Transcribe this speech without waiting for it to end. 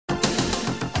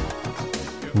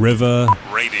River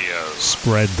Radio.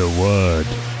 Spread the word.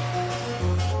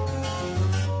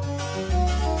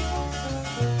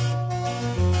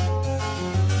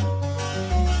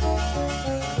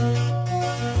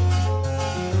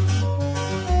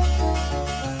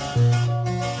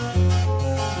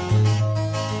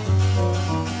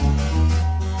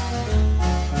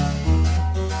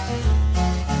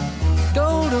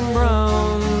 Golden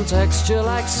brown texture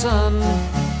like sun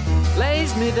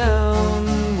lays me down.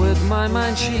 With my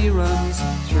mind she runs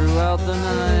throughout the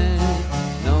night.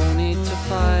 No need to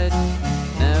fight,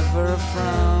 never a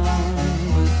frown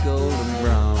with golden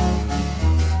brown.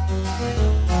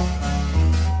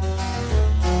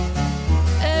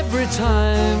 Every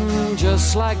time,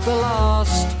 just like the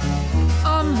last,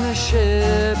 on her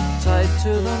ship, tied to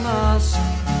the mast,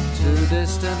 to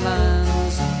distant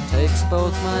lands, takes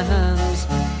both my hands,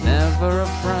 never a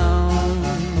frown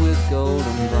with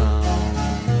golden brown.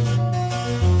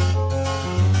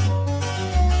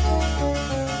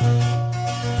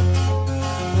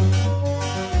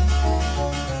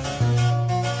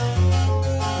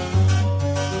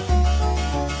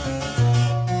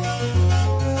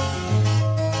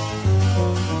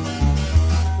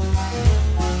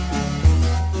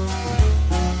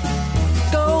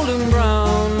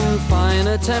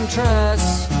 A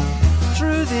temptress,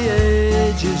 through the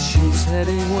ages she's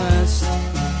heading west.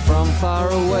 From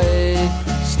far away,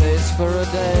 stays for a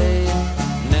day,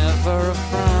 never a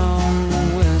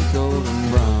frown with golden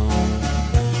brown.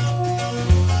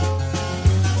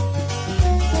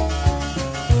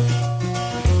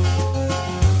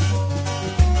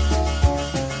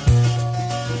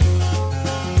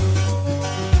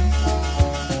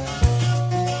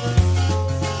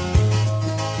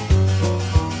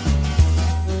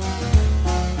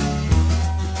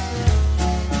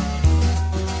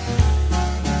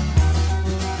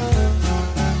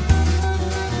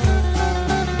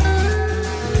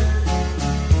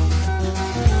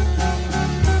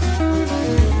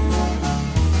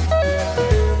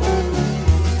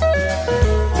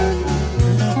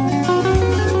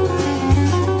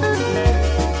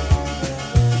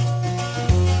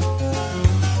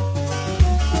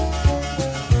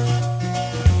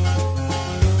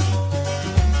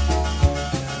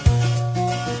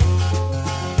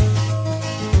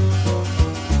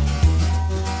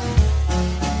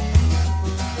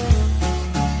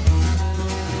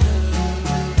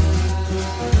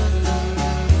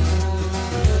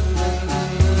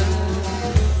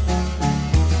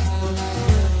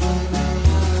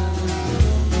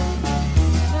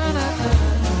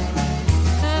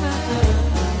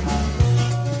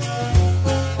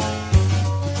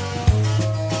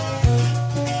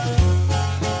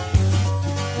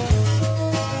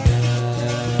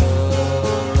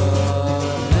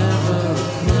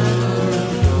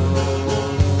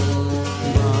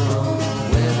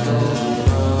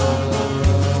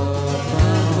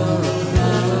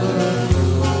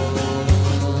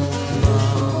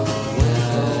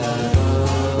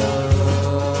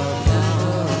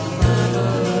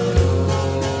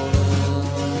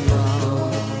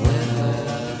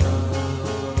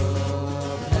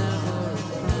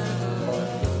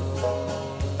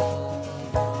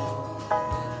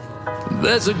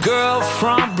 There's a girl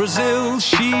from Brazil,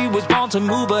 she was born to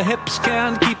move her hips,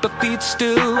 can't keep her feet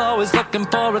still, always looking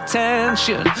for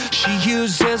attention. She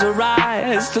uses her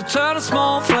eyes to turn a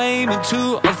small flame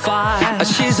into a fire.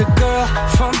 She's a girl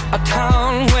from a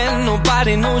town where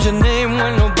nobody knows your name,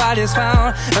 when nobody's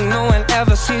found, and no one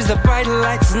ever sees the bright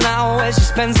lights now, where she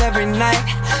spends every night.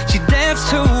 She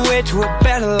dances her way to a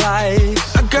better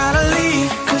life. I gotta leave,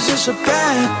 cause it's a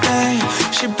bad day.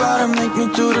 She bout to make me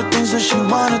do the things that she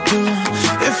wanna do.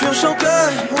 It feels so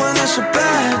good when it's a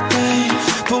bad day,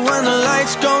 but when the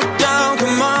lights go down,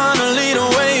 come on and lead a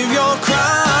wave your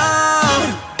crown.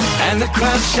 And the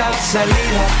crowd shouts,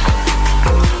 Alita,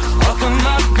 oh come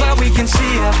up where we can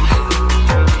see her.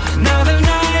 Now the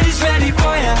night is ready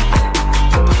for ya.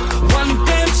 One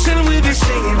dance and we'll be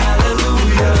singing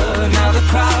hallelujah. Now the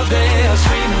crowd, they are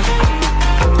screaming,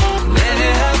 let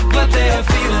it up but they are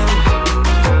feeling.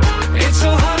 It's so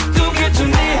hard to get too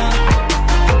near.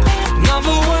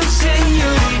 Number one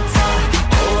señorita,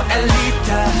 oh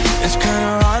Elita. It's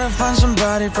kinda hard to find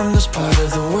somebody from this part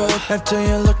of the world. After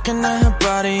you're looking at her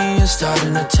body, you're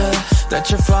starting to tell that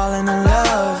you're falling in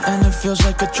love, and it feels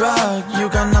like a drug. You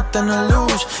got nothing to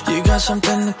lose, you got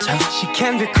something to tell. She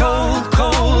can be cold,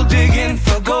 cold, digging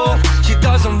for gold. She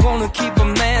doesn't wanna keep a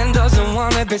man, doesn't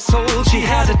wanna be sold. She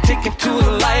had a ticket to a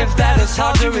life that is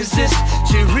hard to resist.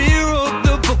 She rewrote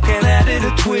the book and added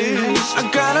a twist. I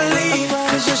gotta leave,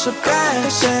 cause it's a bad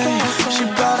day. She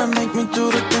bout to make me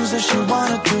do the things that she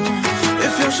wanna do. It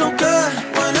It feels so good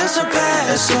when it's a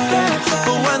bad day.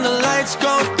 But when the lights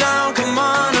go down, come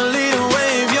on, Alita,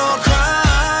 wave your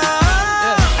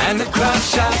crown. And the crowd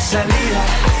shouts, Alita,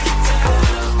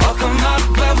 oh come up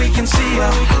where we can see you.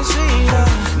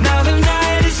 Now the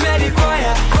night is ready for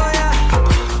you.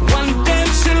 One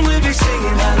dance and we'll be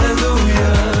singing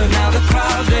hallelujah. Now the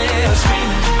crowd, they are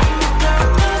screaming,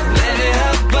 let it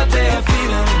up, but they are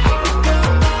feeling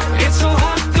it's so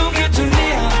hot, don't get too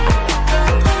near.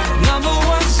 Number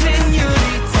one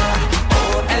señorita,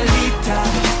 oh Alita.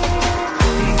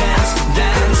 Dance,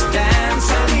 dance, dance,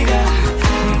 Alita.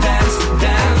 Dance,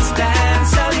 dance,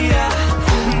 dance, Alita.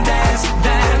 Dance,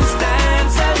 dance,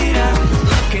 dance, Alita.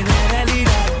 Looking at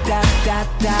Alita, da, da,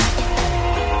 da.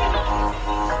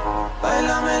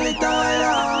 Baila, Melita,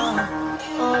 baila.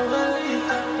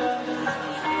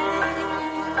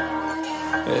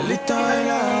 Elita,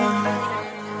 baila.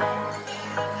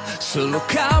 So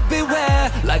look out, beware,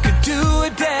 like a do or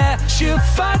dare. She'll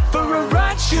fight for a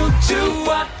right, she'll do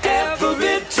whatever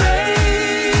it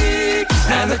takes.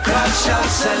 And the crowd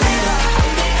shouts, Alita,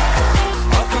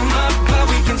 oh come up where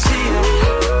we can see her.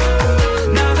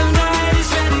 Now the night is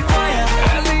ready for you.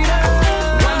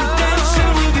 One dance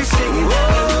and we'll be singing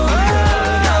hallelujah.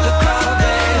 Now the crowd,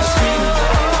 they are screaming,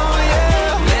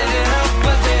 let it out,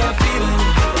 but they are feeling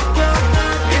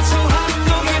it's so hot,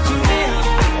 don't get too near.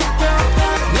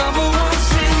 Number one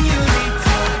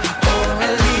señorita, oh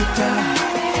Alita.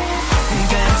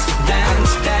 Dance,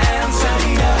 dance, dance,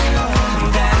 Alita.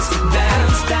 Dance,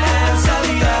 dance, dance,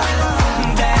 Alita.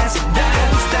 Dance,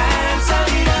 dance, dance,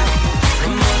 Alita.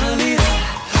 Come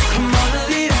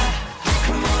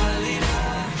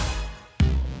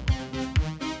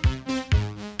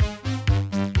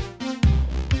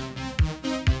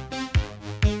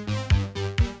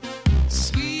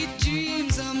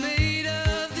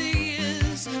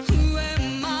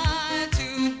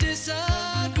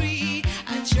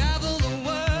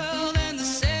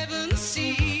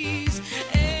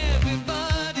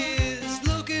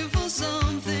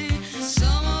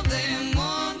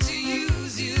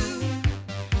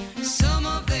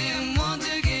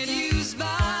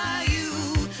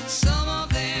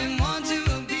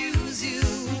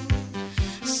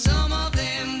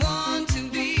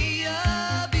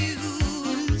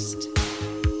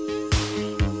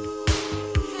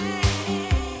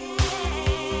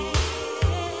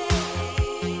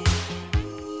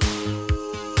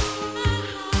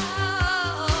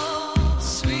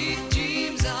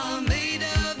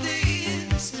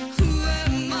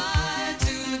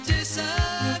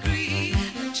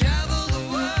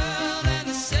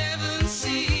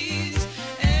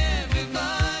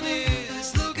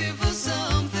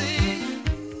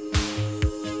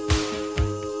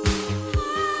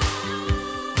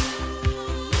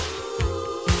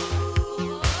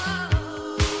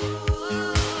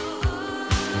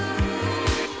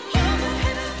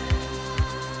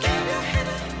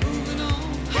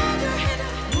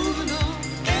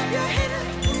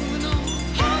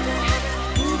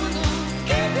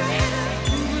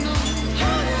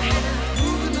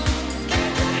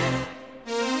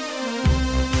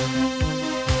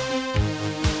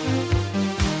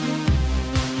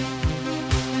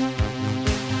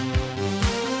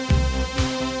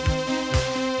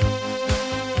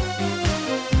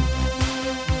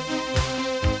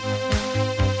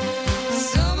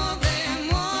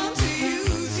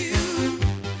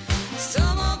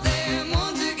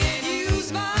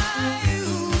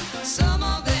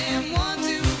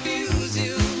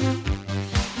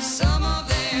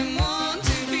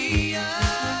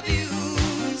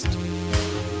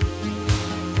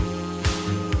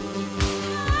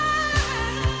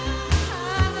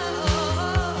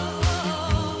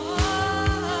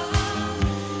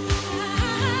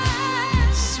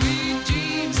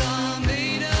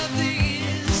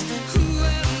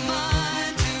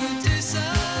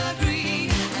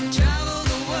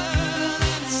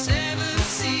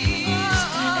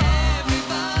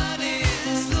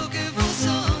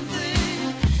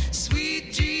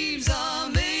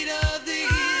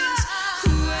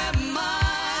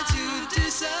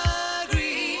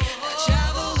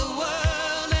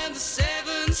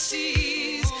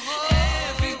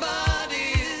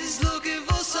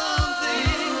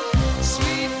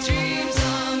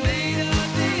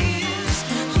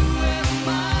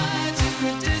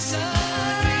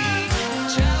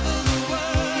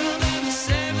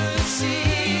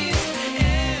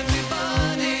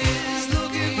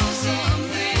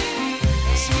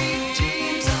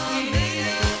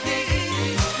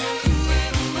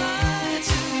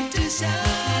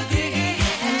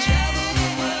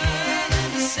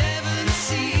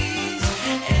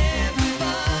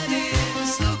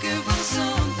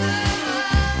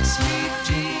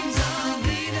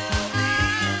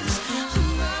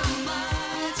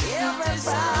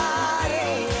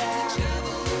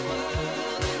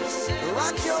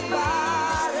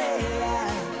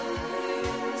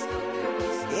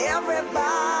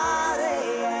Everybody,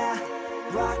 yeah,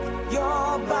 rock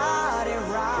your body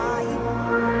right.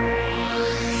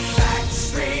 Back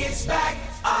streets back,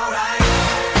 alright.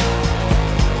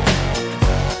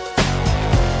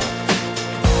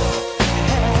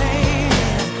 Hey,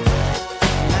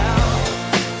 now,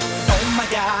 oh my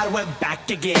God, we're back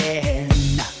again.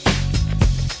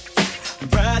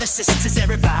 Brothers, sisters,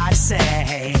 everybody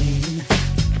sing.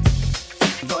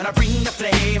 Gonna bring the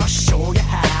flame, I'll show you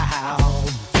how.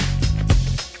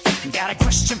 Got a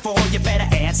question for you, better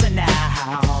answer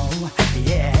now.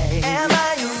 Yeah. Am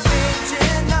I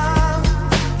original?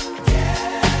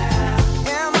 Yeah.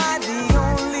 Am I the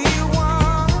only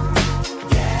one?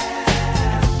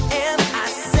 Yeah. Am I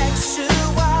sexual?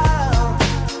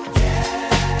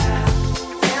 Yeah.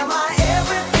 Am I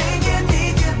everything you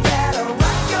need? You better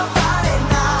rock your body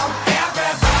now.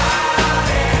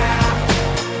 Everybody,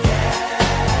 yeah.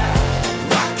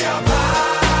 Rock your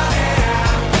body,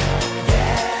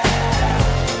 yeah.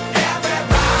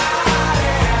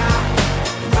 Everybody,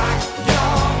 rock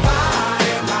your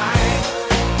body right.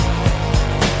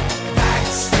 Back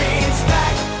streets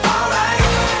back, alright.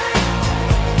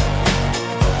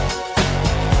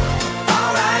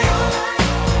 Alright.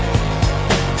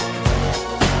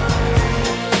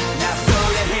 Now throw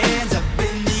your hands up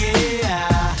in the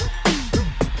air.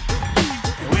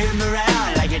 Wave them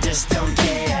around like you just don't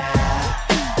care.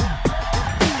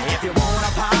 If you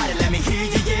wanna party, let me hear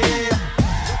you, yeah.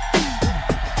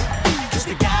 'Cause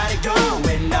we got it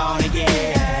going on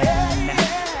again.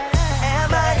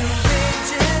 Am I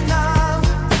original?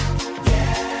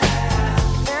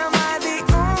 Yeah. Am I the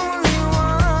only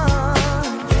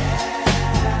one? Yeah.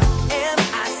 Am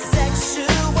I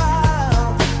sexual?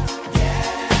 Yeah.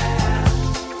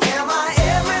 Am I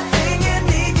everything you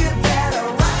need? You better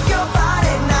rock your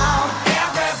body now.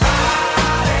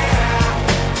 Everybody,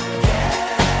 yeah.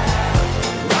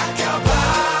 Rock your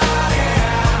body,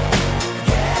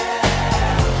 yeah.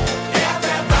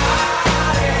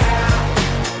 Everybody,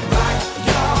 rock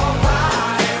your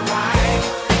body right.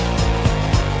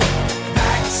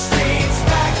 Back streets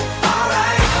back,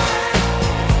 alright.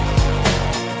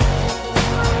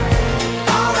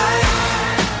 Alright.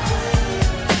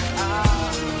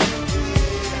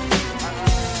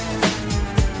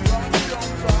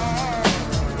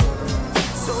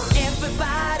 So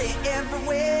everybody,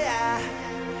 everywhere,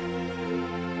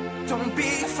 don't be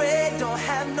afraid, don't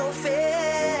have no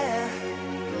fear.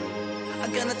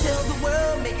 I'm gonna tell the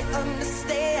world, make it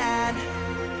understand.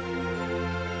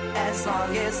 As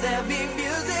long as there be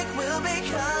music, we'll be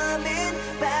coming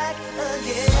back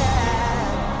again.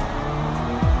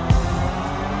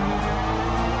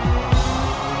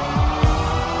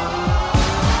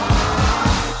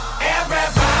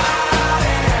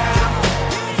 Everybody,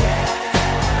 yeah,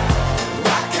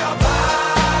 rock your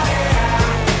body,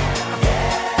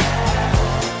 yeah.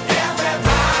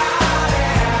 Everybody,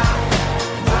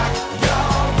 rock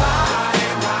your body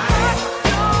right.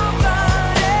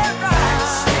 Back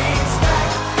streets back,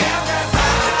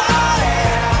 everybody,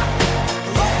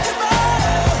 rock your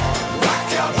body, rock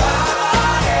your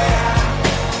body,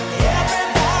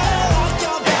 everybody, rock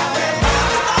your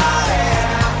body,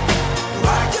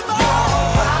 rock your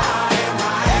body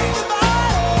right.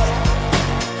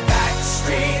 Back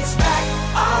streets back,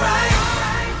 alright.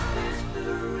 Is the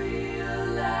real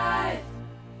life?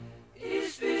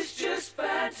 Is this just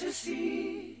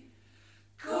fantasy?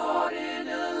 Caught in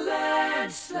a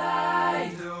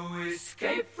landslide, no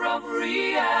escape from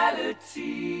reality.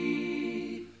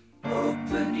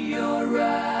 Open your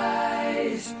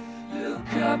eyes,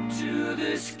 look up to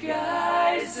the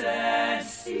skies and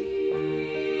see.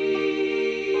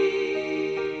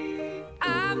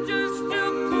 I'm just a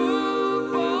poor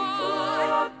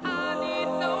boy, I need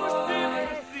no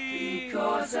sympathy.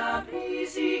 Because I'm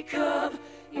easy come,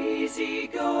 easy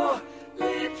go,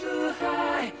 little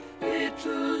high,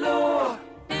 little low.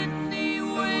 Any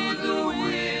way the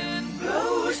wind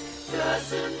blows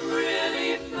doesn't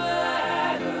really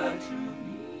matter to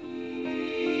me.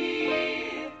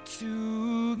 To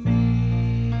me.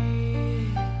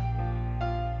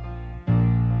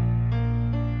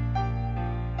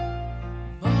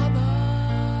 Mama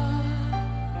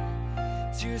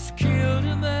just killed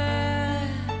a man,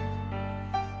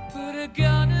 put a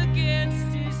gun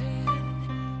against his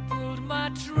head, pulled my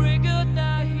trigger,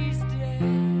 now he's dead.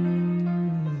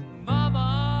 Mama,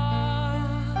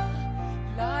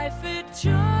 life had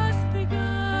just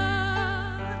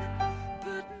begun,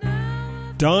 but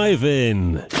now Dive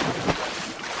in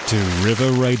to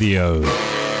River Radio.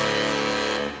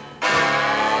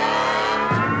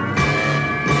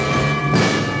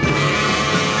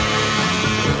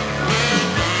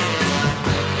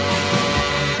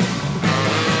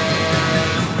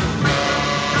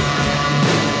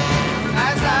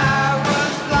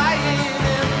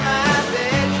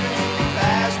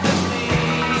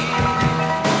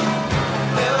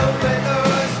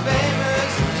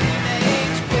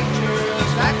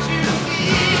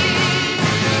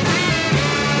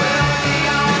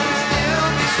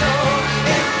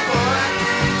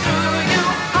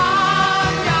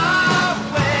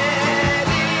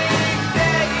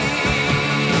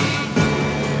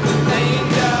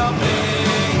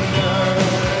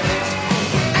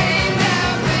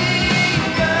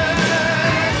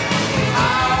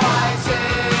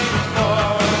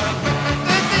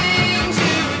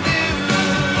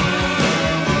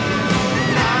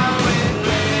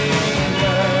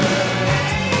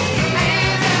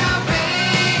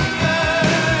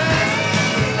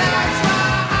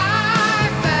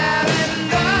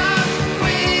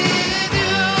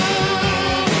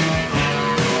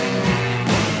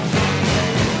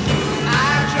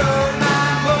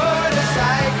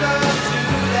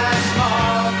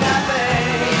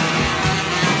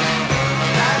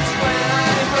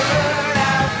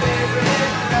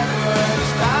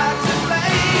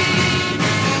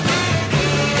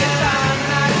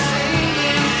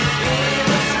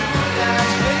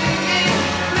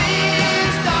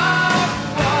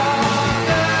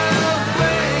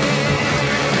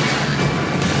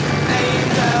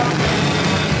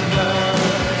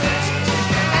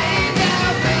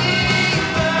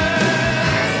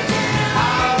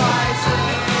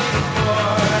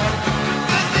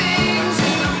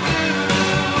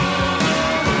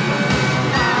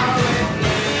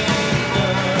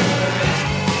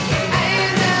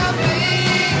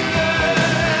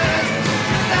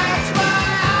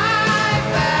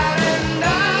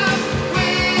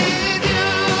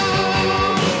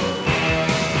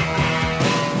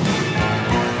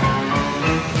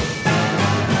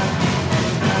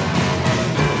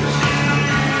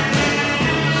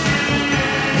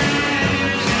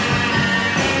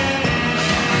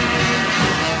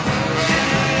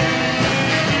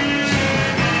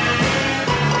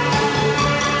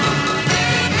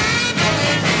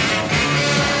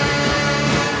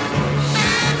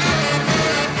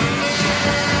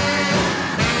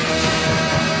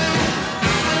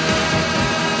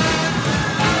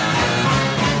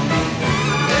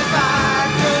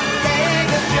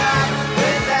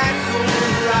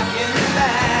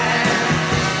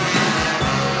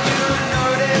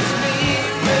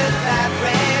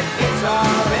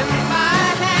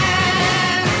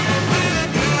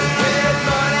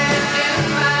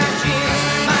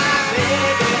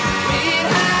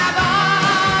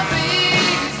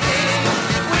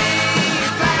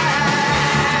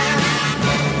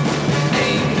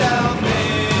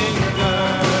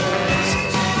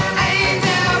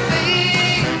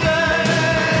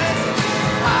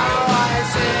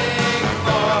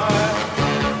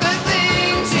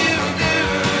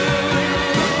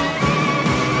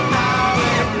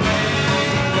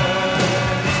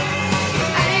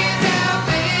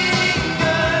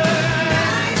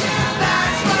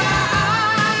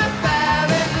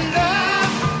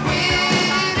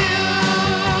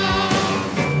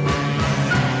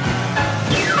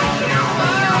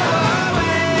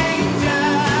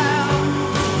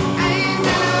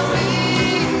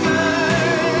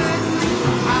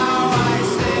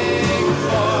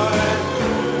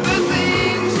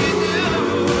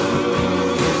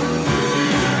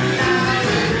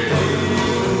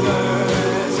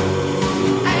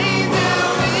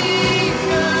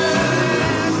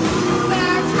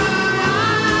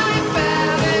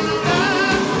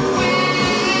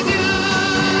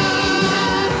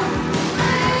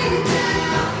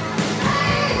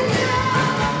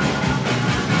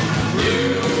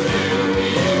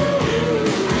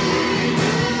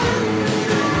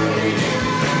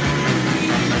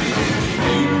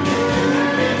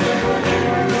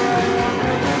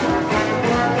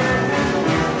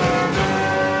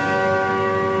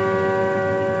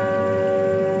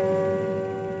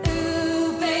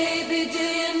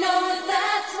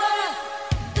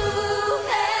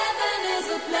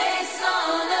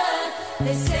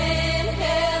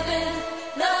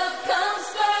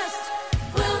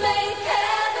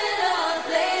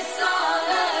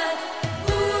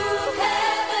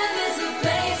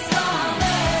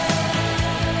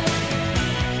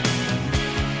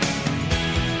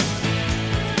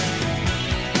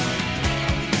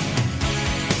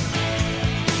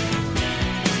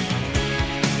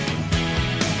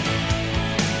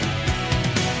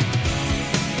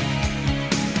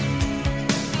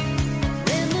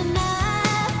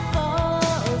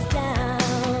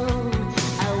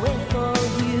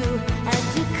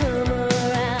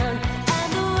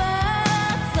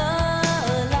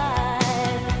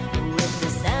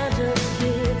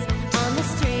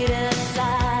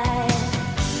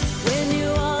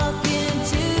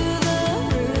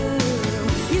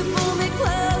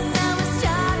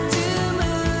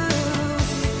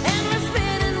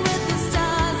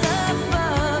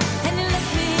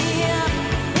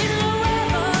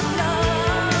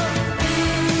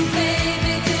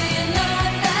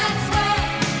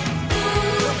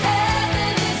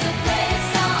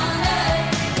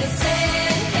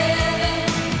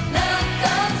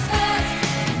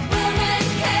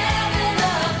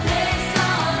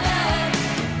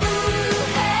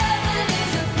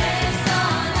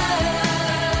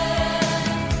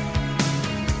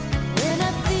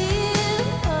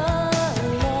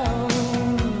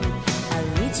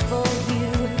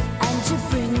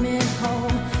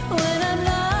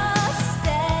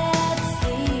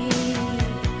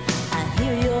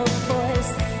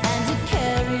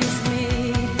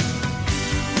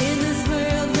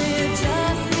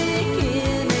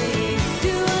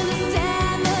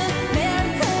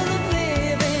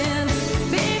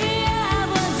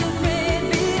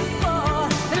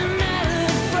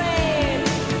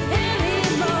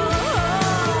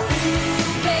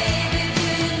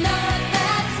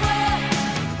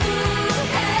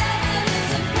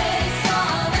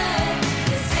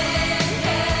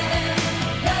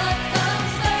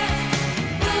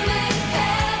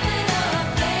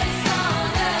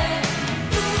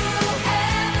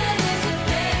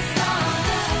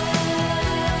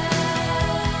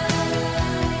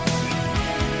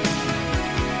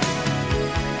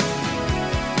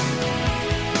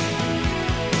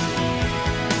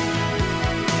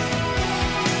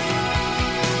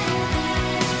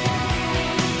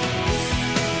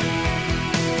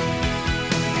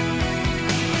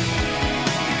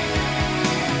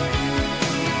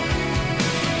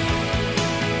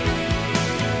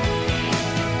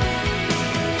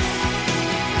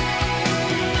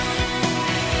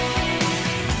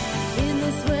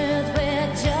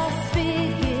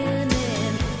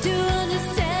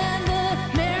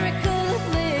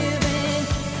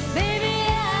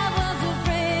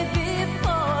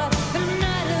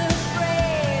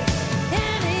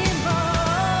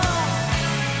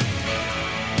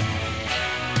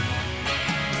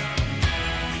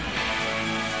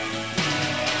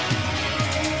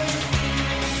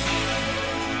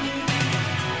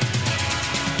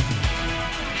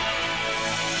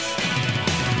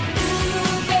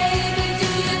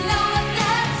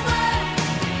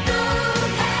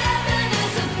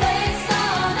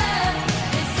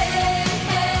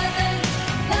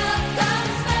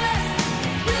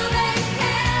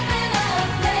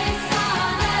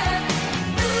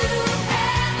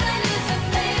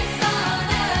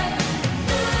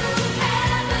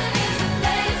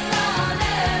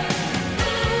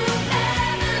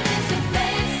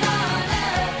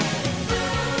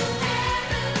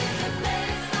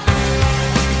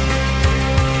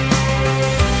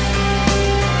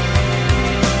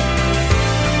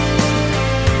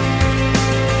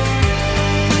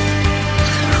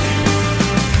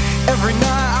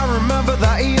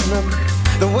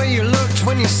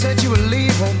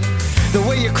 The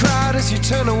way you cried as you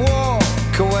turned to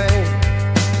walk away.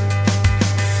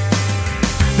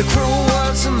 The cruel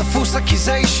words and the false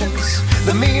accusations,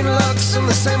 the mean looks and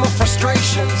the same old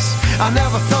frustrations. I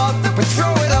never thought that we'd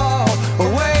throw it all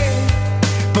away,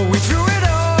 but we threw it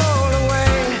all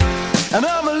away. And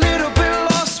I'm a little bit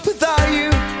lost without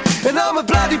you, and I'm a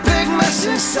bloody big mess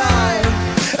inside.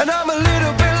 And I'm a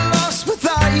little bit lost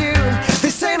without you.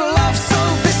 This ain't a love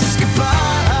song, this is goodbye.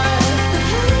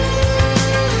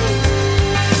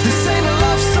 This ain't a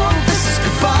love song, this is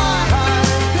goodbye.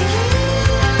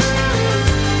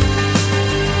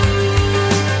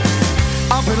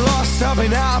 I've been lost, I've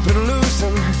been out, I've been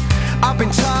losing. I've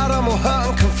been tired, I'm all hurt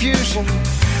and confusion.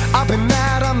 I've been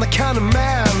mad, I'm the kind of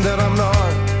man that I'm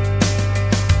not.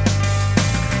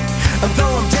 And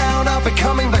though I'm down, I'll be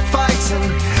coming back fighting.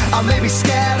 I may be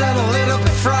scared and a little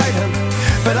bit frightened,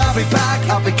 but I'll be back,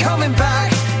 I'll be coming back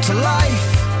to life.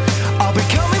 I'll be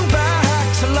coming back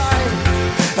to life.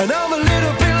 And I'm a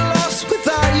little bit lost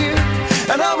without you,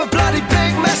 and I'm a bloody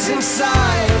big mess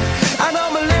inside. And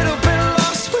I'm a little bit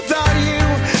lost without you.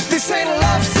 This ain't a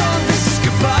love song, this is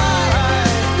goodbye.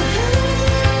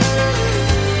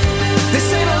 This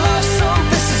ain't a love song,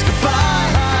 this is goodbye.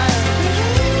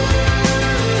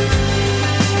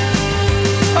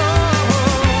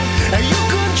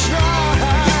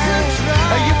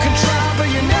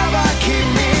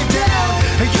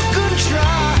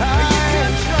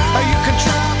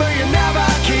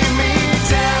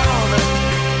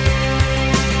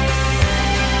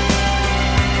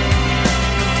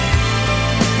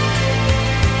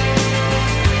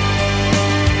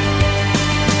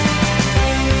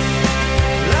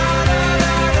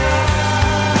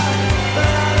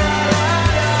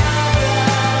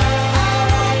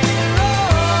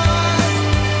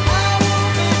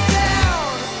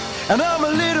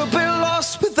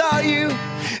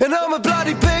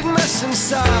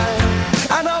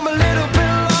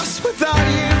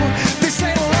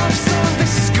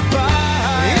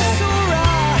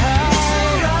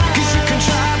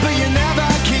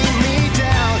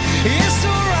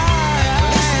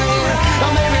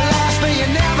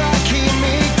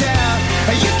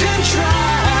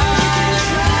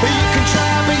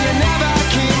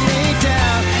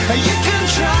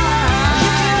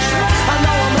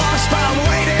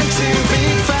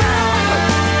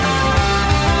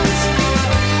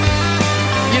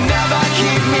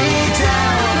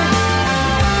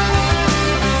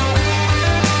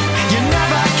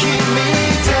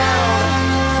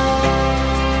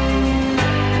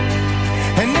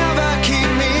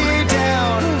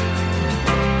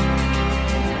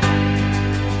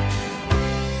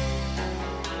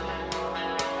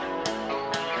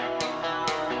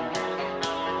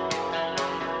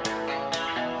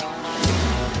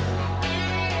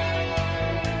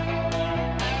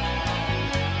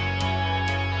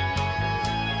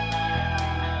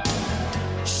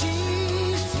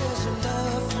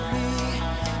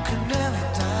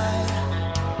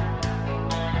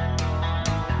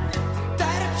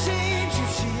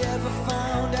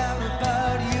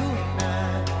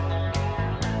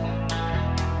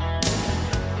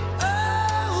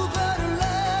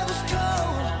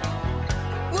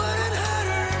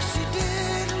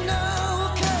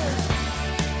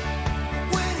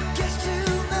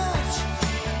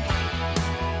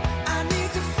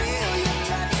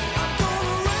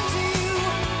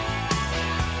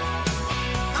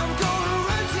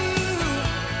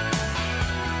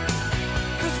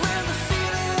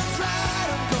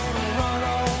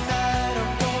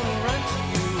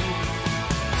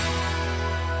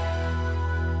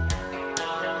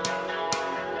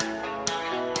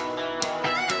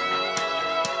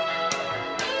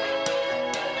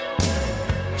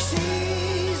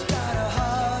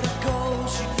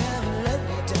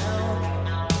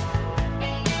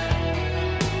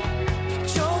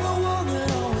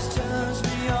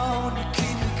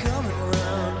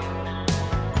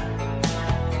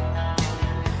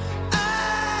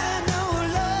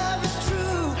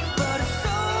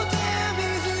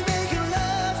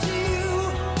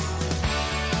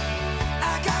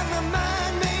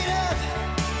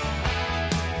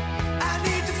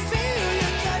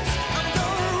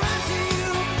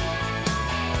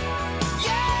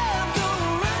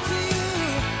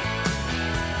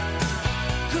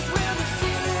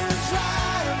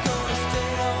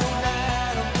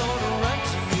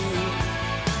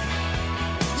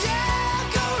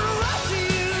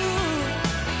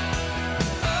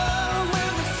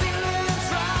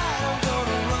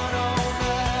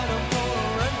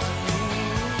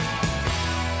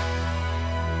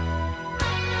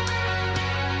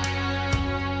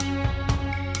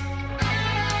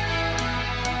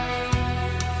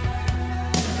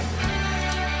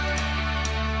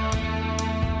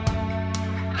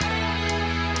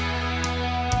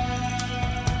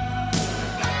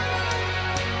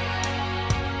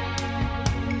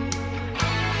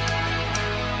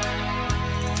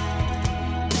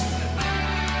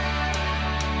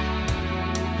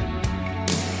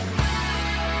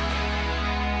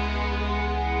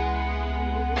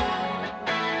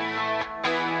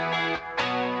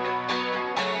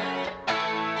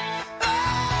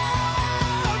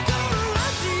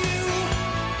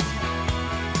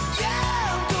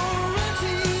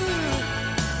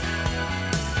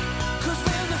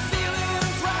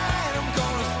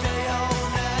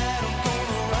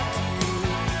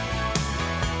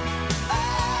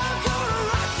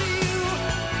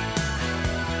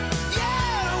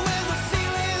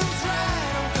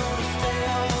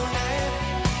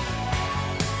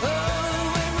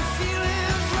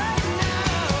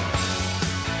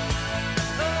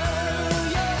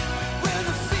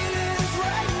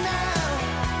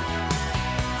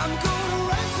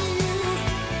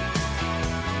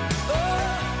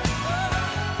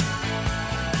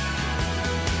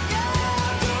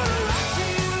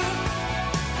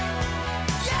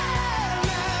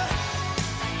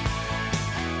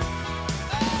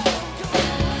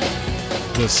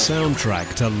 The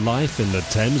soundtrack to life in the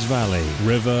Thames Valley.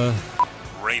 River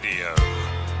Radio.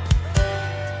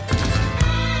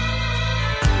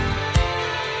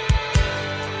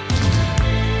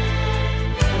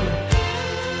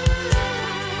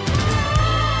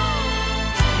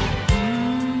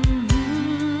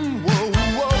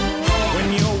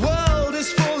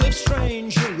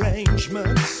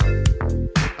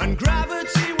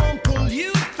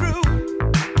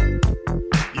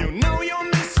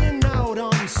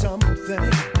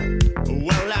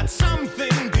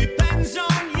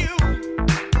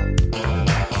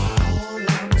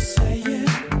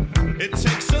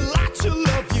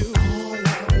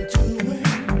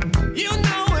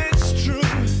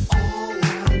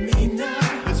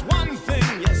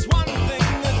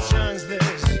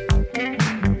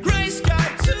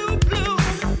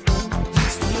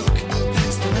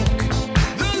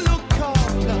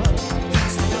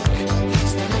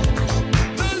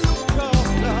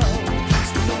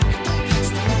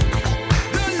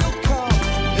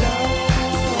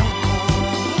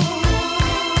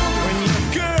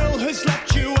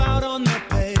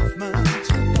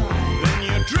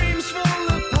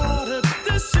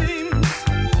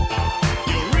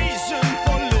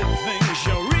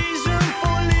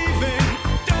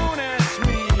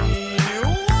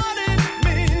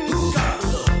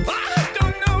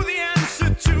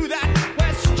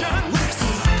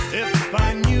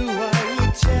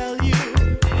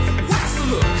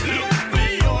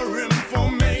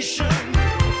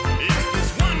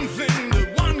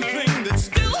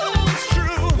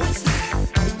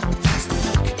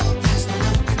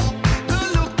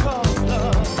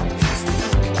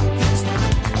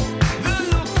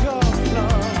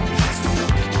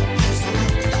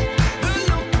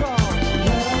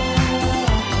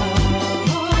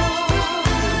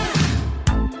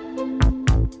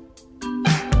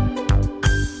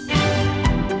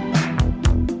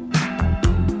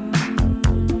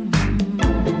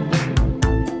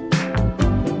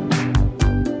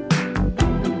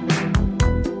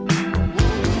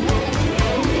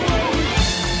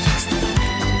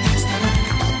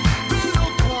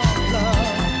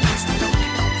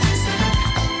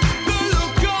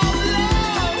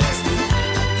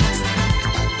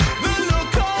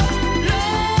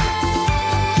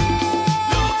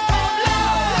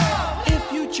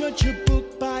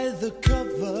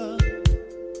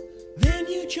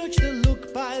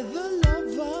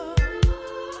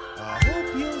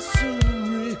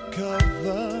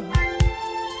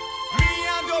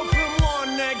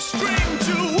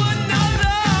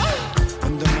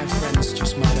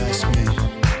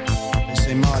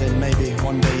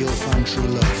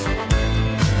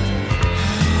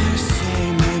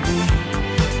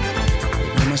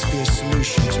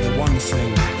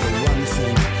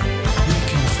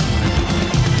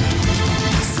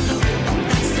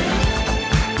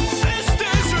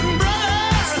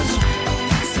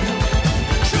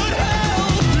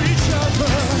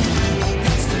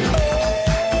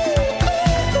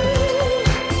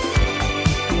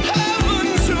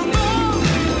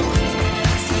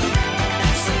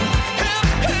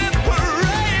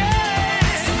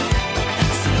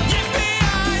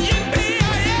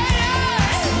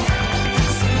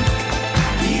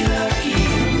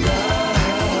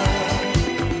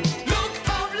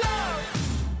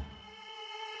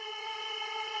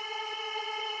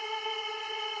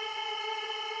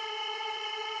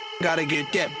 Gotta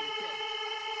get that.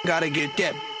 Gotta get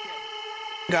that.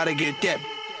 Gotta get that.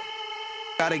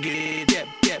 Gotta get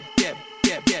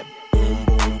that. Boom,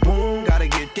 boom, boom. Gotta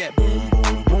get that. Boom,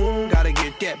 boom, boom. Gotta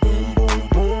get that. Boom, boom,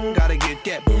 boom. Gotta get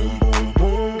that. Boom, boom,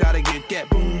 boom. Gotta get that.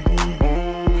 Boom, boom,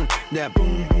 boom. That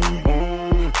boom, boom,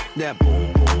 boom. That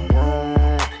boom, boom,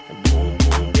 boom. Boom,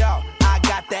 boom. Yo, I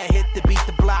got that hit to beat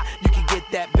the block. You can get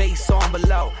that bass on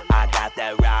below. I got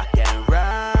that rock and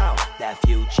roll. That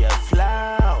future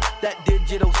flow. That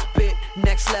digital spit,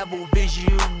 next level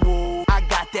visual. I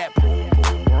got that boom,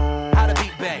 boom, boom. How to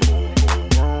beat bang.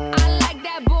 I like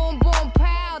that boom, boom,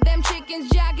 pow. Them chickens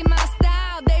jogging my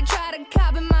style. They try to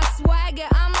copy my swagger.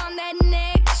 I'm on that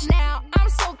next now. I'm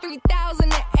sold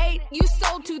 3008. You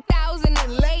sold 2000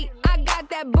 and late. I got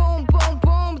that boom, boom,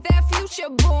 boom. That future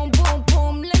boom, boom,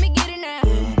 boom. Let me get it now.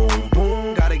 Boom, boom,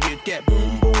 boom. Gotta get that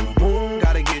boom, boom, boom.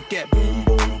 Gotta get that boom,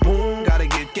 boom, boom. Gotta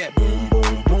get that boom,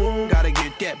 boom, boom. Gotta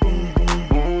get that boom, boom,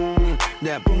 boom.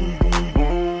 That boom, boom,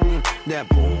 boom. That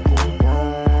boom, boom,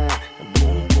 boom.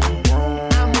 Boom, boom, boom.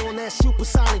 I'm on that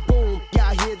supersonic boom.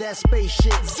 Y'all hear that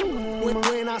spaceship zoom.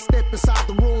 When I step inside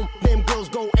the room, them girls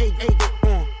go 8.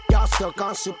 Y'all stuck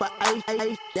on super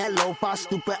 8. That lo-fi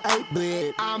stupid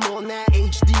 8-bit. I'm on that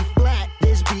HD flat.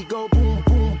 This beat go boom,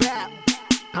 boom, bap.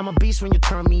 I'm a beast when you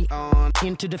turn me on.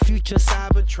 Into the future,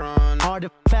 Cybertron. Harder,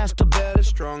 faster, better,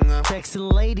 stronger. Sexy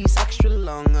ladies, extra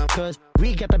longer. Cause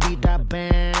we got to beat that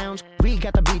bounce. We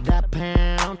got to beat that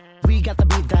pound. We got to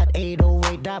beat that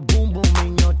 808, that boom boom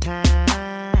in your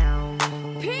town.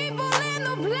 People in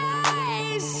the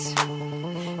place,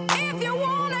 if you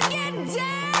wanna get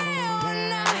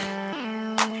down,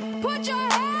 put your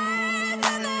hands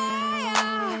in the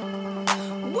air.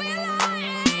 Will I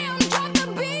am, drop the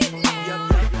beat now.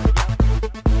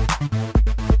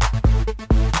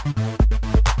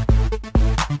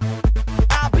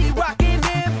 I'll be rocking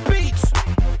them beats.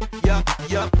 Yup,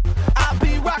 yup. I'll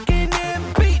be rocking them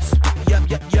beats. Yup,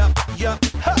 yup, yup, yup.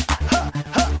 Ha, ha,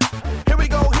 ha. Here we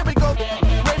go, here we go.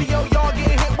 Radio, y'all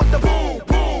get hit with the boom,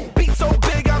 boom. Beat so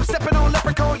big, I'm stepping on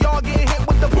leprechaun. Y'all get hit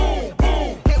with the boom,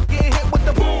 boom. Get hit with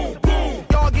the boom, boom.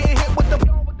 Y'all get hit with the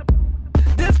boom.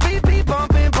 This beat be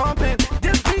bumping, bumping.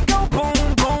 This beat go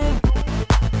boom, boom.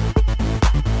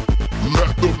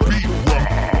 Let the beat rock.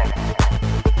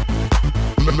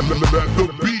 Let the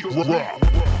beat rock.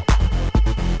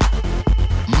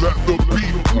 Let the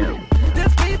beat rock.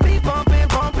 This beat be bumping,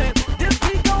 bumping. This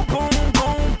beat go boom,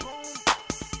 boom.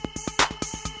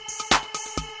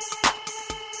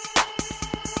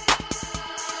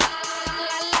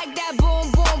 I like that boom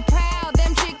boom pow.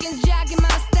 Them chickens jocking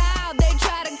my style. They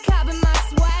try to copy my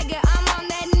swagger. I'm on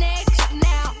that next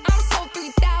now. I'm sold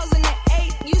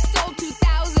 3008. You sold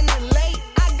 2000 late.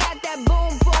 I got that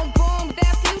boom boom boom.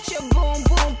 That future boom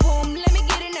boom boom. Let me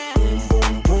get it now.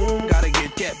 Boom, boom, gotta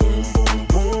get that. Boom, boom,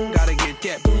 boom, gotta get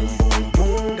that. Boom, boom,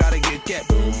 boom, gotta get that.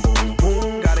 Boom, boom,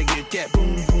 boom, gotta get that.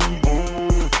 Boom, boom, boom,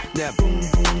 that boom,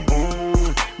 boom,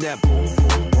 boom, that boom,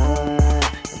 boom, boom,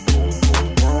 boom, boom,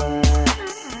 boom.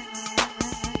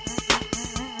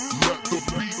 Let the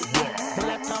beat rock.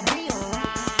 Let the beat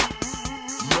rock.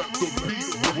 Let the beat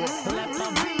rock. Let the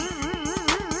beat.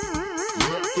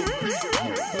 Let the beat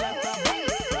rock. Let the beat.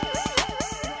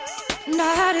 And I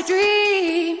had a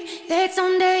dream that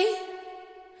someday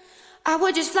I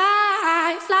would just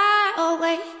fly, fly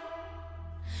away.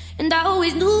 And I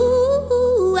always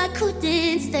knew I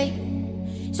couldn't stay.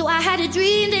 So I had a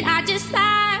dream that I'd just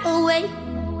fly away.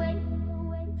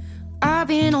 I've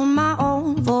been on my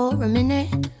own for a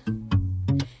minute.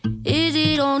 Is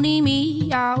it only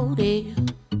me out there?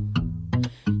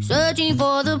 Searching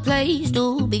for the place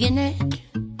to begin it.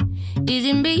 Is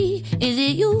it me? Is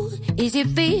it you? Is it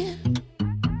fear?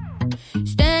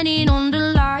 Standing on the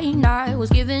line I was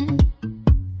given.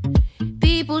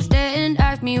 People stare and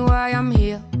ask me why I'm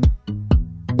here.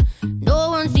 No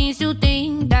one seems to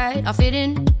think that I fit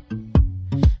in.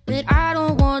 But I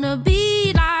don't wanna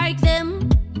be like them.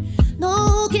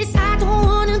 No, 'cause I don't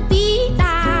wanna be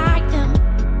like them.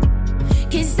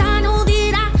 'Cause I know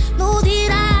that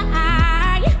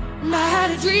I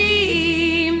had a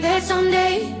dream that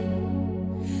someday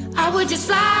I would just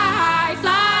fly,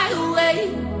 fly away.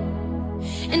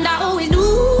 And I always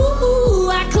knew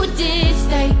I couldn't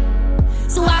stay.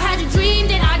 So I had a dream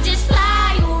that I'd just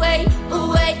fly away,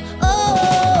 away. Oh,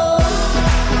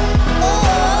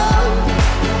 oh,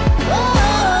 oh,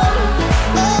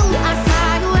 oh, I'd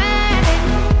fly away.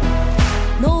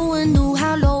 No one knew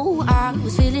how low I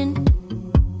was feeling.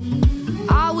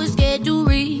 I was scared to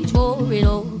reach for it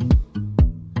all,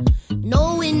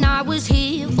 knowing I was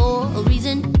here for a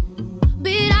reason.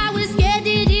 But I was scared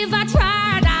that if I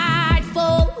tried, I'd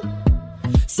fall.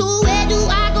 So where do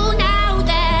I go now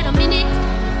that I'm in it?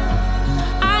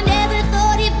 I never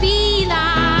thought it'd be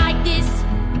like this.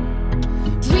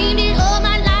 Dreamed it all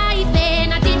my life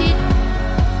and I did it.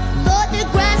 Thought the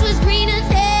grass was greener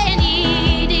than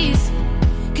it is.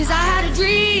 'Cause I had a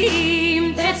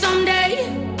dream that someday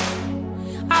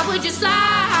I would just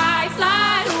fly,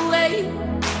 fly away.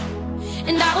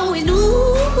 And I always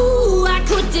knew I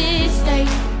couldn't stay.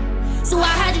 So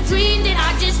I had a dream that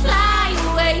I'd just fly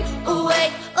away,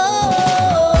 away. Oh,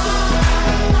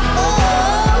 oh,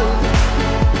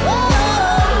 oh,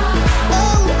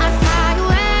 oh, I'd fly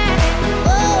away.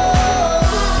 Oh,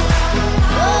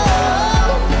 oh,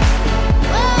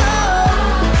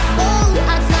 oh,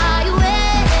 I'd fly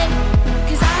away.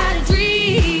 'Cause I had a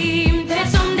dream that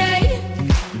someday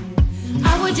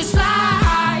I would just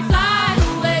fly, fly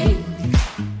away.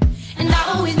 And I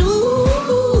always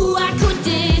knew I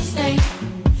couldn't stay.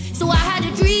 So I had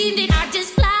a dream that I'd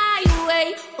just fly away,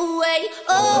 away.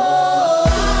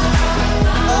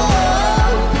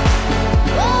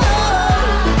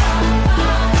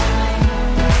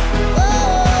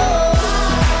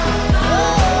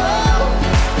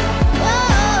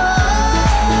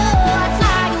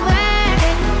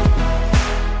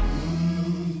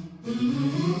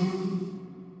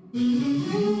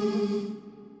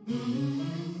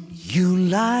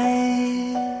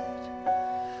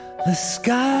 The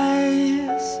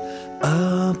sky's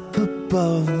up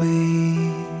above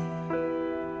me.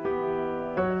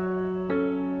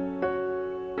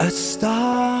 A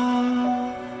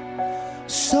star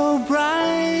so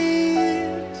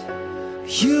bright,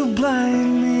 you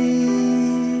blind me.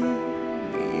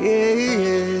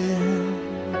 Yeah.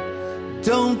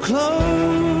 Don't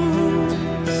close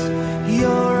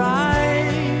your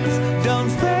eyes. Don't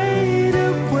fade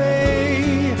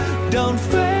away. Don't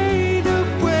fade away.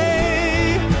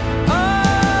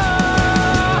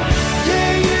 Oh,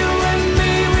 yeah, you and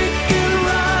me, we can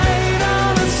ride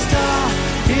on a star.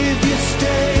 If you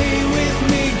stay with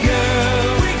me, girl,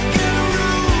 we can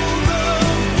rule the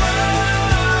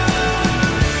world.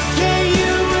 Yeah,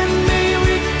 you and me,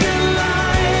 we can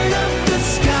light up the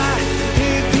sky.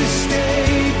 If you stay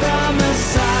by my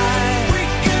side, we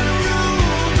can rule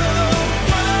the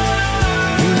world.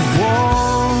 You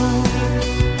won't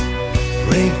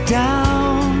break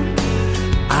down.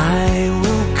 I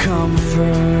will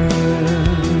comfort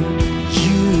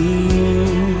you.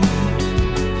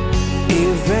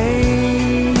 If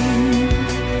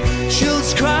angels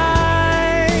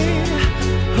cry,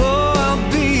 oh, I'll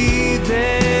be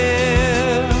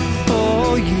there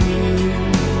for you.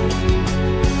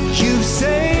 You've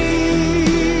saved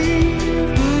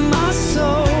my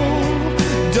soul.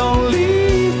 Don't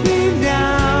leave me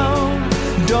now.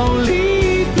 Don't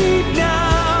leave me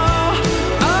now.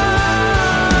 Oh,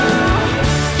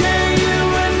 yeah, you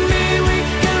and me, we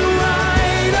can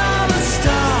ride on a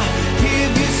star.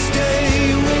 If you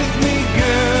stay with me,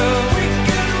 girl, we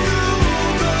can rule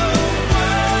the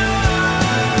world.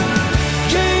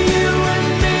 Yeah, you and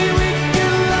me, we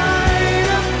can light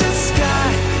up the sky.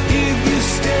 If you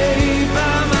stay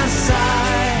by my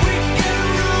side, we can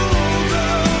rule the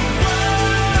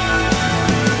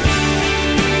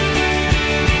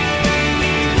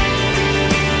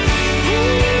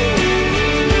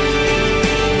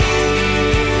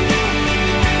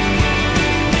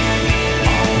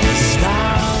All the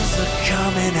stars are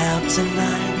coming out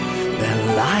tonight. They're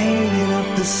lighting up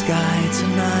the sky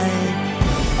tonight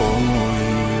for you.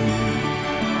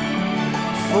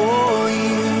 For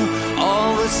you.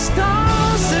 All the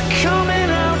stars are coming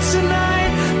out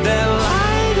tonight. They're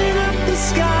lighting up the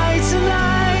sky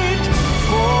tonight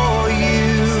for you.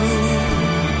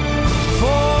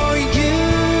 For you.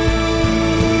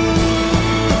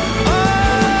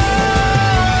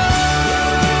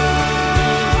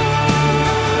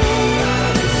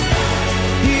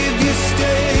 If you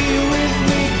stay with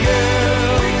me,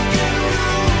 girl, we can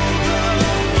rule the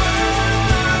world.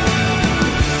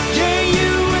 Yeah,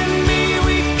 you and me,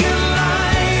 we can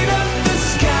light up the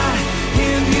sky.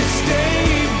 If you stay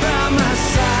by my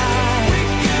side, we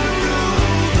can rule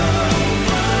the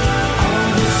world. All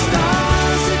the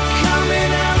stars are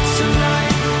coming out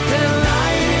tonight. They're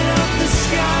lighting up the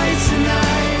sky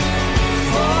tonight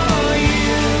for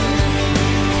you.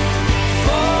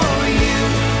 For you.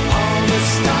 All the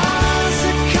stars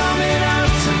are coming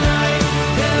out tonight.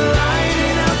 They're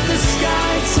lighting up the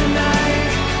sky tonight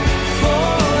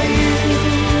for you.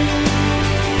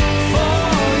 For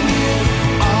you.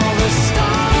 All the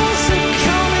stars are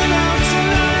coming out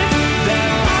tonight.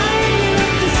 They're lighting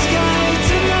up the sky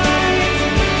tonight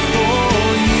for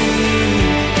you.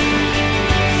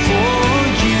 For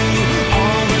you.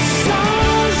 All the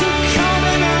stars are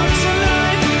coming out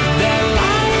tonight. They're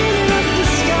lighting up the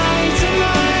sky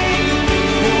tonight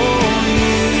for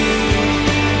you.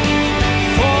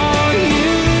 For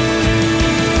you.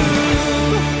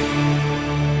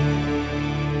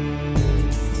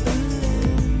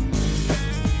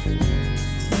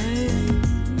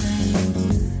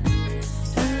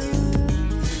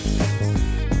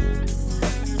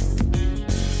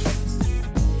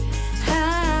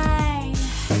 I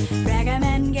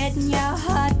recommend getting your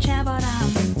heart trampled on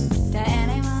to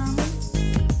anyone.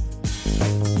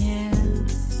 Yeah.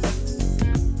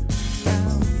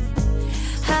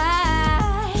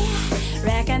 I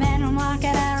recommend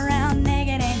walking around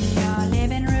naked in your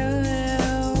living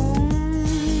room.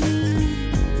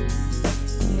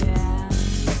 Yeah.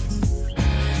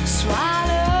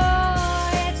 Swallow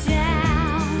it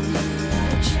down,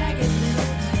 a jagged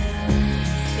little pill.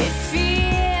 It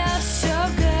feels so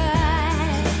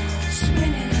good,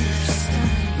 swimming in your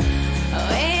stomach.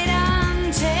 Wait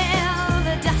until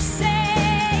the dust settles.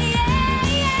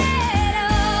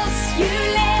 You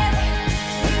live,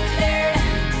 you learn,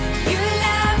 you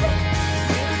love,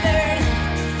 you learn,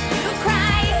 you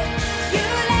cry, you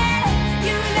live,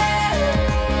 you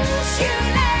lose, you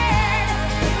learn,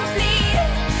 you bleed,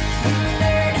 you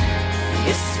learn,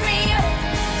 you scream,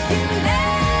 you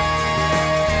learn.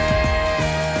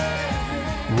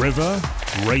 River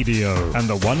Radio and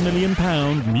the £1 million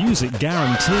music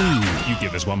guarantee. You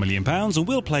give us £1 million and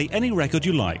we'll play any record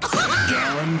you like.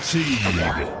 Guaranteed.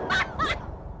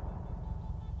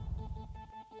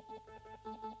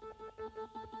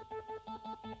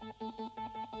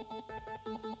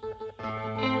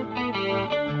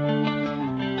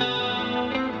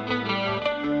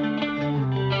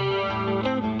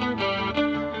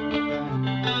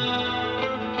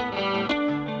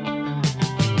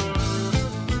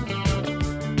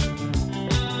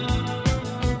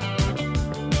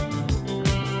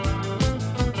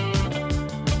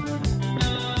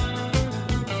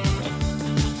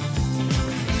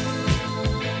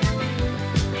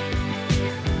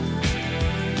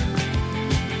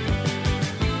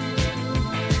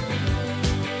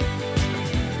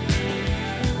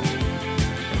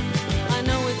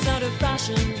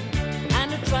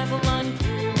 And a trifle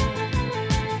uncool,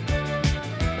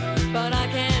 but I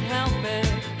can't help it,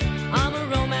 I'm a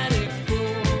romantic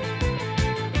fool.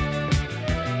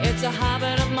 It's a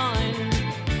habit of mine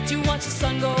to watch the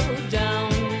sun go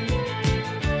down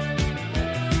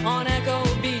on Echo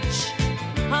Beach.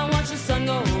 I watch the sun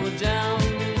go down.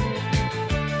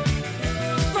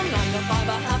 From 9 to 5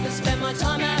 I have to spend my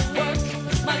time at work.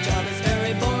 My job is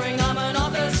very boring, I'm an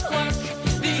office clerk.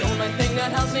 The only thing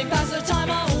that helps me pass the time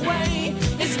away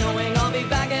is knowing I'll be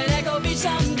back at Echo Beach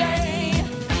someday.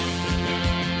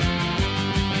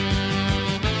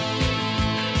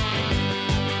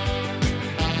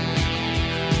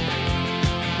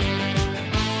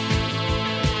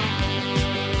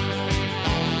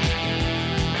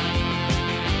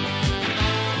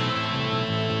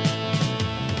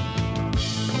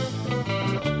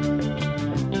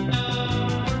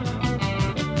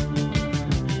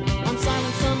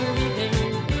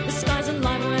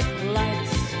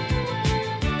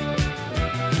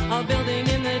 Building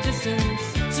in the distance,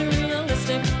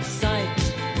 surrealistic sight.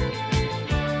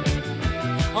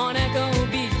 On Echo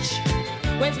Beach,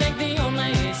 waves make the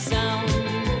only sound.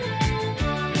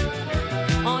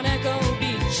 On Echo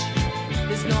Beach,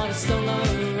 there's not a soul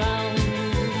around.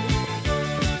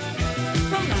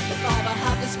 From 9 to 5 I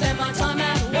have to spend my time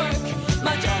at work.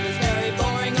 My job is very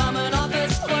boring, I'm an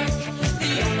office clerk.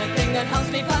 The only thing that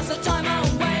helps me pass the time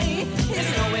away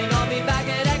is knowing I'll be back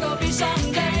at Echo Beach someday.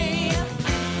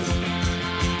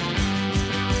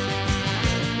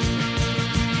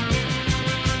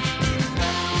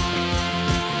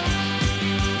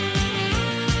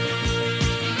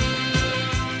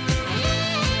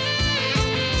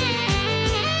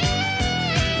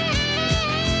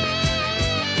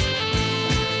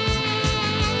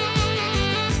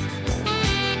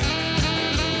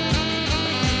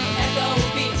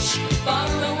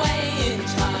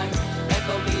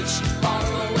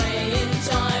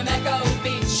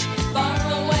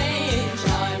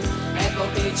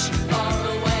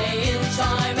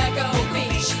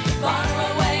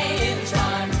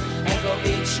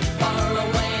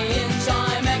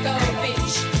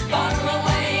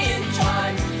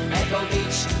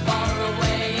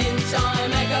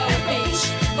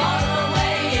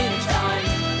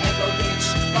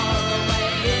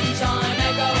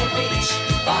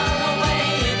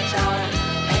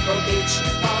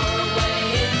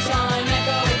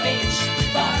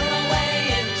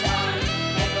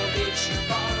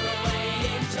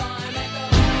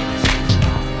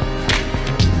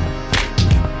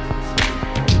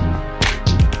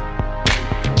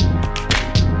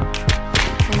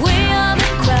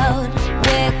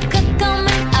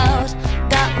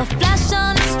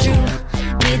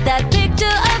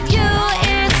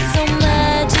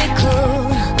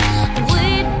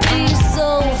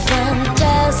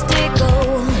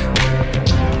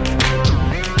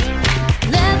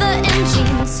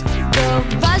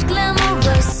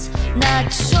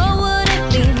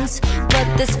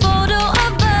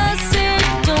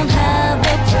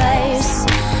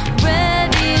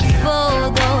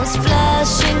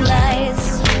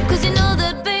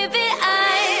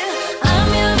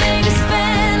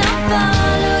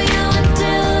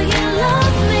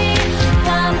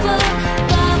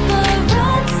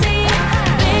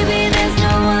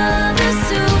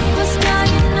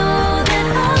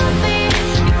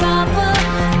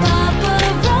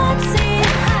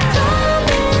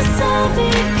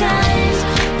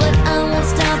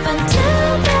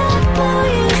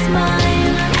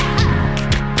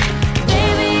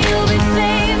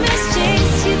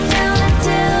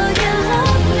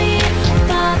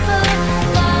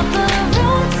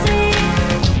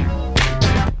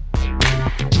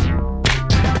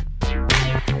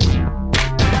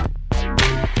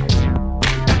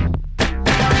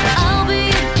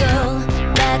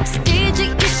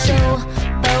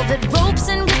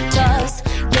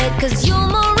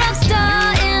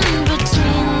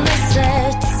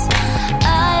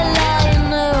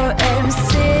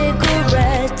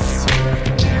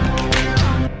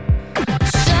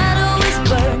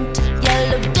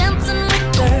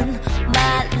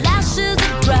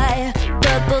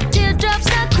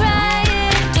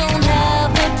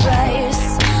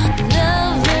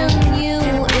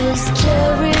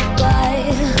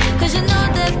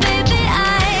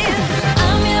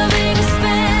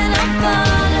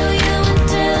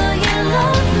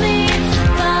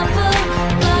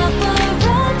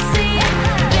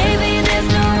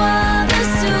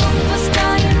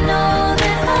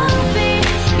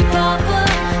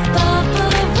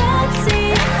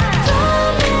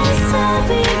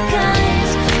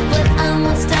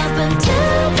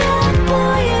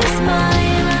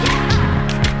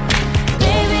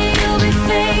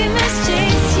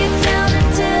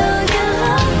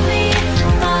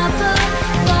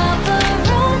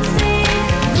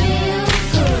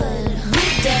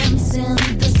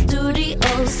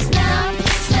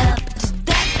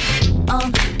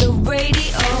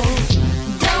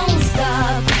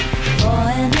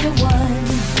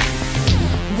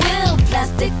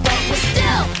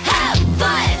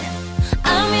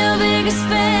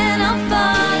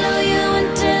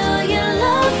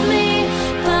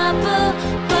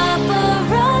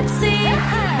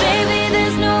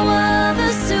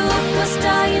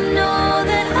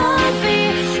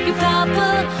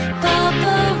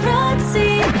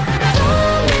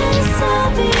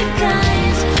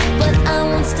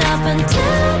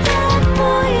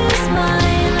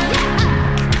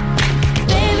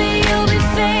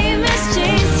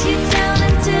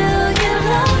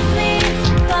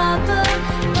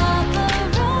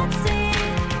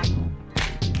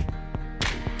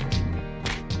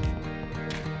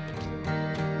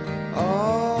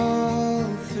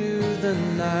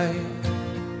 night,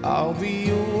 I'll be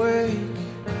awake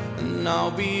and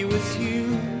I'll be with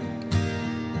you.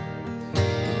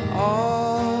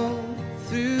 All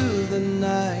through the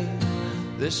night,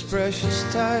 this precious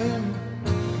time,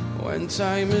 when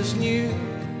time is new.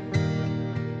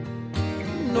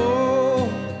 No,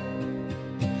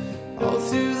 all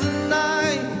through the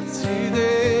night, through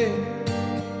there,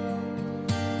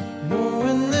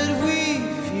 knowing that we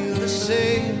feel the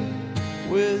same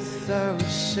without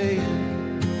saying,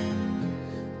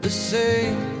 the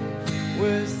same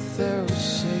without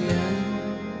saying.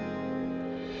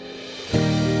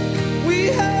 We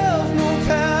have no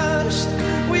past,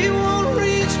 we won't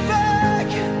reach back.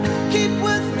 Keep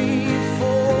with me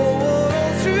forward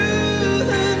all through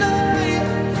the night.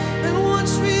 And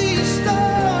once we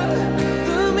start,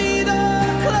 the meter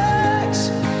clicks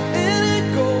and it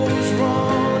goes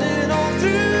running all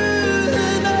through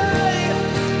the night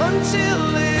until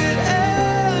it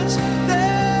ends.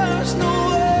 There's no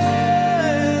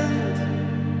end.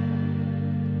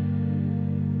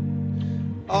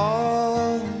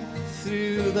 All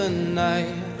through the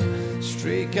night,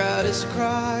 stray cat is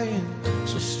crying,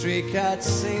 so stray cat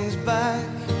sings back.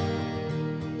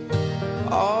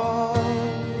 All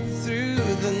through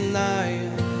the night,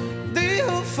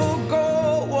 they'll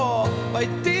forgo what by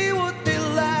day what they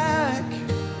lack.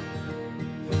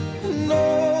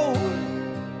 No,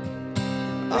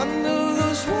 under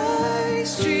those white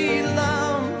street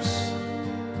lamps,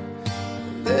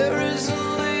 there is a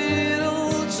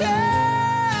little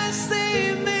chance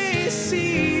they may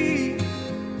see,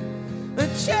 a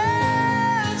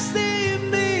chance they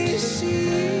may see.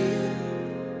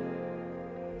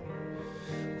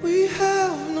 We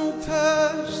have no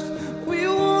past, we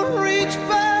won't reach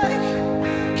back.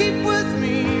 Keep with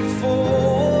me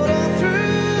forward all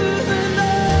through the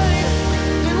night.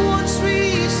 And once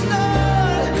we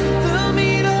start, the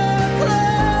meter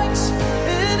clicks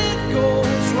and it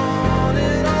goes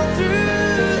running all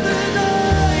through the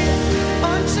night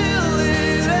until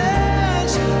it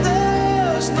ends.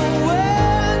 There's no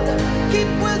end.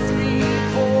 Keep with me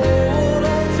forward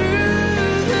all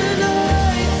through the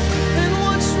night. And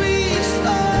once we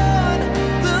start,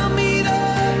 the meter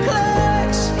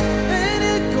clicks and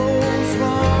it goes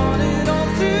running all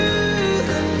through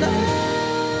the night.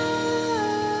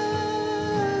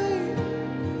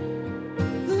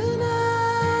 The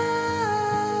night.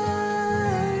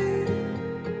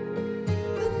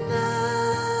 The night.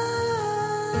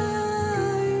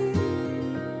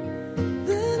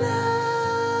 The night.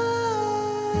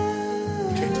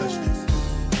 Can't touch this.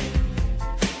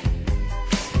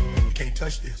 You can't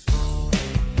touch this.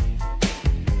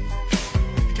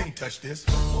 You can't touch this.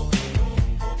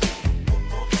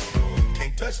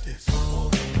 Can't touch this.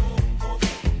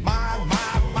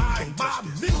 My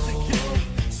music hits me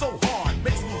so hard,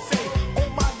 makes me say, oh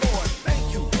my Lord, thank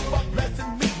you for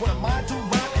blessing me. What am I to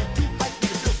rhyme and do like me?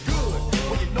 It feels good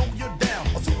when you know you're down.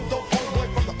 A super dope homeboy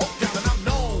from the Oak Town, and I'm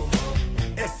known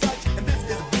as such. And this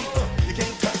is a beat you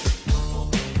can't touch.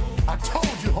 I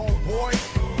told you, homeboy,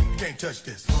 you can't touch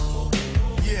this.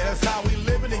 Yeah, that's how we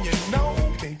living, and you know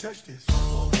you can't touch this.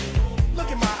 Look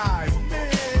in my eyes,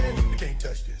 man, you can't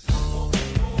touch this.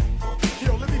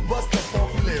 Yo, let me bust the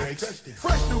funky lyrics.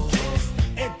 Fresh new kicks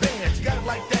and bands, you got it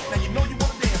like that. Now you know you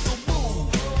wanna dance, so move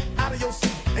out of your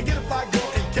seat and get a fire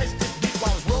girl and catch this beat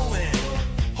while it's rolling.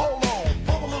 Hold on,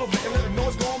 pump a little bit and let them know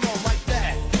what's going on like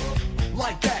that,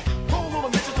 like that. Hold on a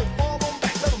minute, just fall on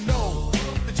back, let them know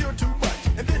that you're too much.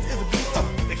 And this is a beat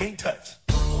they can't touch.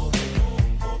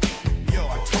 Yo,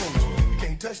 I told you, you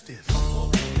can't touch this.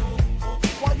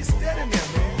 Why you standing there,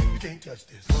 man? You can't touch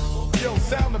this. Yo,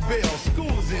 sound the bell,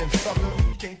 school is in, sucker.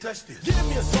 You can't touch this. Give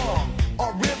me a song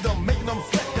or rhythm, making them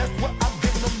sweat. That's what I'm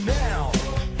giving them now.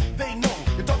 They know.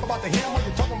 You talk about the hammer,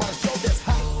 you're talking about a show that's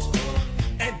hot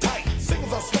and tight.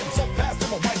 Singles are sweating so fast,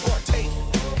 I'm a white boy tape.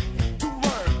 To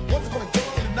learn what's it gonna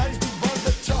take in the 90s to run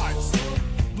the charts.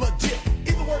 Legit.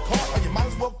 Either work hard or you might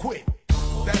as well quit.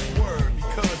 That's word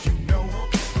because you know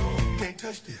you can't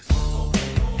touch this.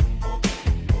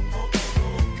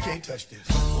 You can't touch this.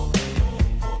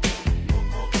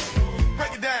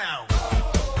 Break it down.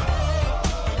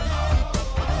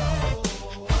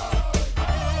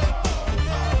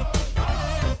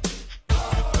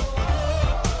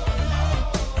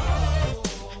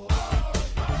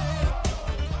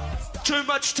 Too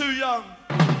much, too young.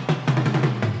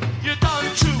 You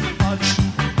done too much,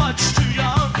 much too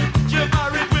young. You're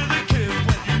married with a kid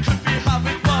when you could be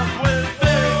having fun with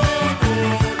me.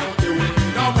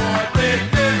 No more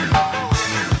baby.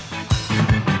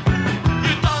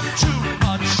 You done too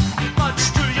much, much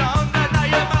too young. And now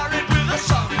you're married with a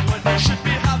son when you should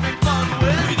be having fun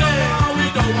with me. We go on, we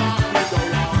go on, we go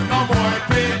on.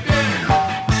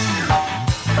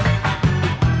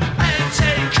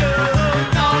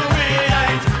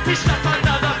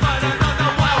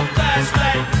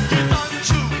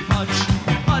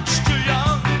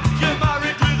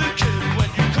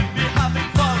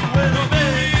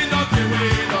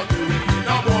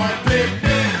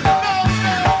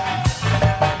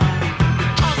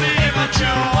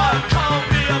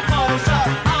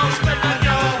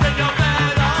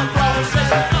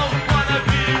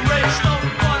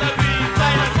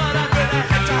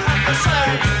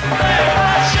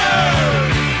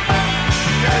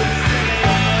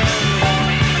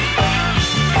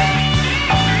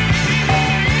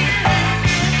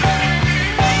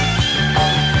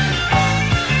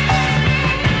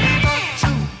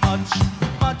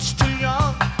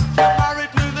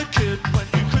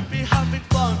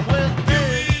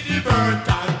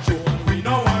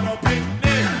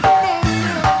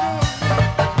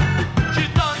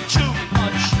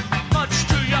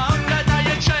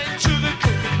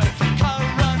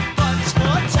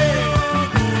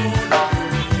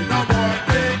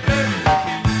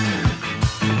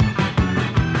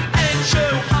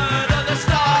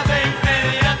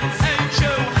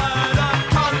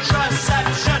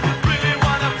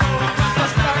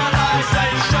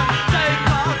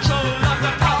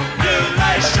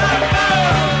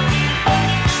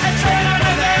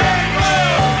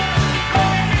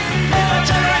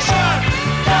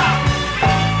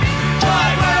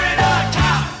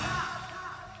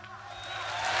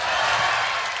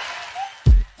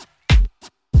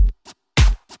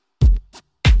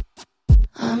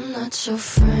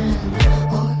 friend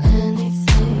or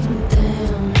anything.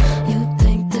 Damn, you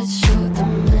think that you're the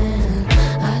man.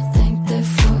 I think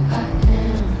therefore I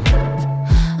am.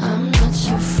 I'm not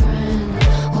your friend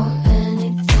or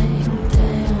anything.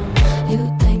 Damn, you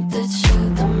think that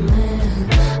you're the man.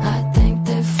 I think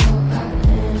therefore I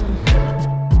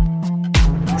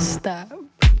am. Stop.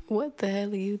 What the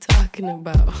hell are you talking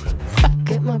about?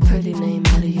 Get my pretty name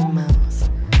out of your mouth.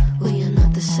 We are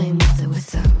not the same with or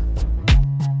without.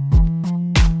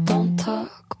 Don't talk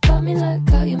about me like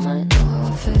how you might know how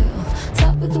I feel.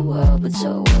 Top of the world, but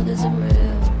your world isn't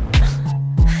real.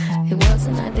 It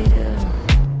wasn't ideal.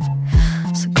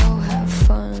 So go have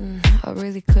fun. I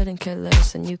really couldn't care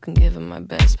less, and you can give it my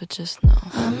best, but just know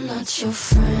I'm not your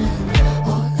friend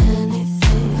or